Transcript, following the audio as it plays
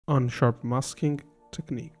Unsharp masking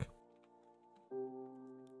technique.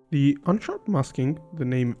 The unsharp masking, the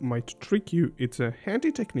name might trick you, it's a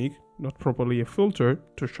handy technique, not properly a filter,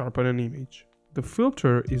 to sharpen an image. The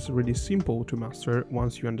filter is really simple to master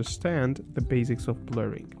once you understand the basics of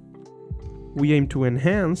blurring. We aim to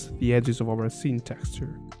enhance the edges of our scene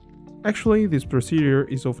texture. Actually, this procedure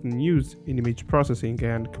is often used in image processing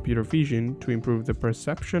and computer vision to improve the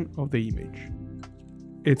perception of the image.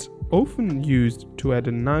 It's often used to add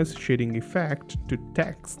a nice shading effect to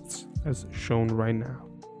texts, as shown right now.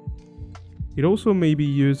 It also may be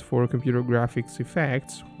used for computer graphics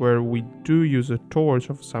effects, where we do use a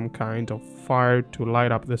torch of some kind of fire to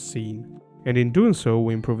light up the scene, and in doing so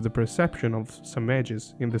we improve the perception of some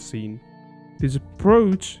edges in the scene. This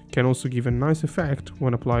approach can also give a nice effect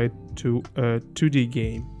when applied to a 2D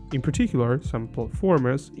game. In particular, some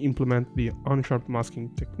platformers implement the unsharp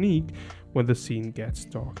masking technique when the scene gets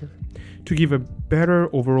darker, to give a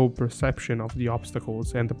better overall perception of the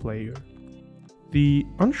obstacles and the player. The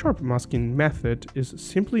unsharp masking method is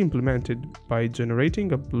simply implemented by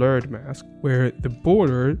generating a blurred mask where the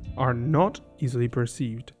borders are not easily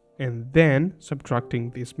perceived, and then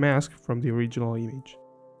subtracting this mask from the original image.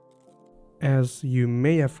 As you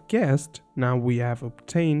may have guessed, now we have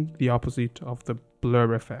obtained the opposite of the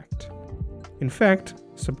blur effect. In fact,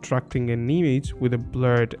 subtracting an image with a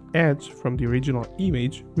blurred edge from the original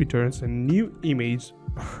image returns a new image.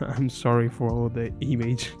 I'm sorry for all the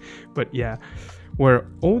image, but yeah, where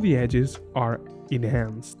all the edges are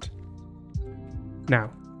enhanced.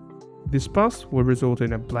 Now, this pass will result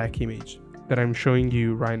in a black image that I'm showing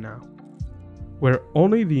you right now, where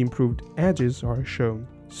only the improved edges are shown.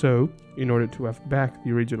 So, in order to have back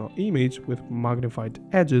the original image with magnified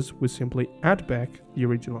edges, we simply add back the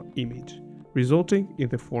original image, resulting in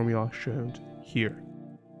the formula shown here.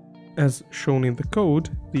 As shown in the code,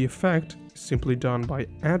 the effect is simply done by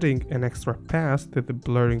adding an extra pass to the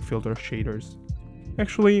blurring filter shaders.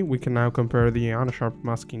 Actually, we can now compare the unsharp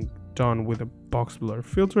masking done with a box blur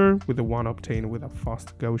filter with the one obtained with a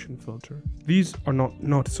fast Gaussian filter. These are not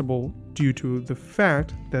noticeable due to the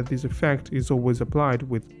fact that this effect is always applied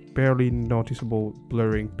with barely noticeable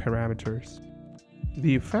blurring parameters.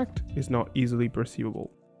 The effect is not easily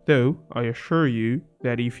perceivable, though I assure you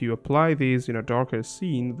that if you apply these in a darker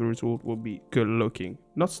scene, the result will be good looking.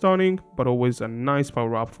 Not stunning, but always a nice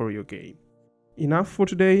power up for your game. Enough for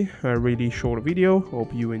today, a really short video,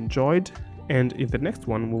 hope you enjoyed, and in the next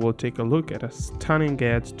one we will take a look at a stunning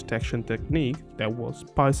edge detection technique that will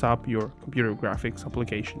spice up your computer graphics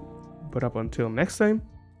application. But up until next time,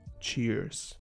 cheers!